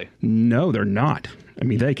 Not likely. No, they're not. I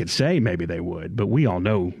mean, they could say maybe they would, but we all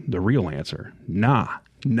know the real answer. Nah,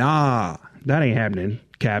 that ain't happening,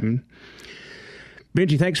 Captain.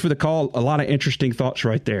 Benji, thanks for the call. A lot of interesting thoughts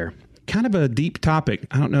right there. Kind of a deep topic.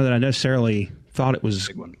 I don't know that I necessarily thought it was.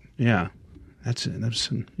 Big one. Yeah. This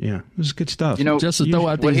is good stuff. Just to throw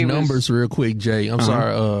out these numbers real quick, Jay. I'm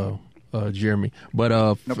sorry, Jeremy. But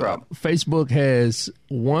no problem. Facebook has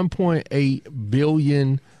 1.8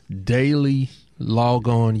 billion daily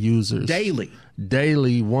log-on users. Daily,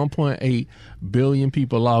 1.8 billion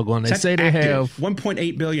people log on. They say they have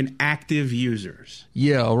 1.8 billion active users.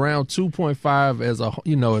 Yeah, around 2.5 as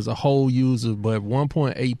a whole user, but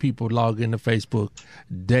 1.8 people log into Facebook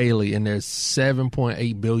daily, and there's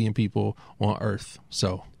 7.8 billion people on Earth.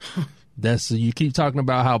 So you keep talking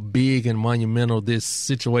about how big and monumental this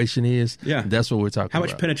situation is. Yeah, that's what we're talking about. How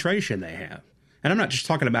much penetration they have, and I'm not just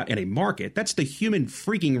talking about in a market. That's the human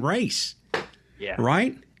freaking race. Yeah.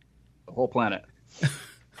 Right? The whole planet.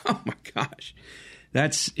 Oh, my gosh.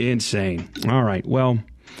 That's insane. All right. Well,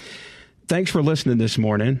 thanks for listening this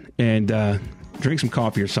morning. And drink some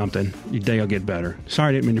coffee or something. Your day will get better. Sorry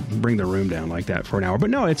I didn't mean to bring the room down like that for an hour. But,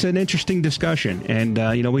 no, it's an interesting discussion. And,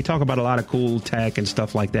 we talk about a lot of cool tech and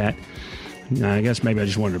stuff like that. I guess maybe I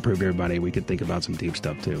just wanted to prove to everybody we could think about some deep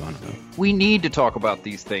stuff, too. I don't know. We need to talk about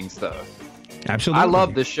these things, though. Absolutely. I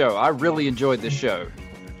love this show. I really enjoyed this show.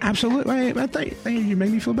 Absolutely. I think you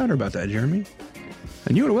made me feel better about that, Jeremy.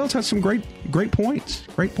 And you and Will had some great points.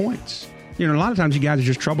 Great points. A lot of times you guys are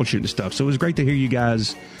just troubleshooting stuff. So it was great to hear you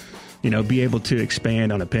guys, be able to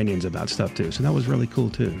expand on opinions about stuff, too. So that was really cool,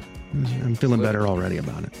 too. I'm feeling better already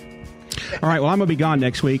about it. All right. Well, I'm going to be gone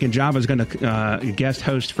next week, and Java's going to guest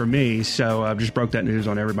host for me. So I've just broke that news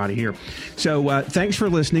on everybody here. So thanks for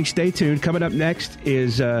listening. Stay tuned. Coming up next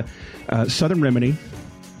is Southern Remedy,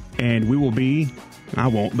 and we will be... I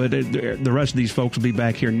won't, but the rest of these folks will be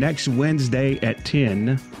back here next Wednesday at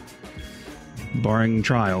 10, barring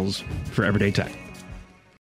trials, for Everyday Tech.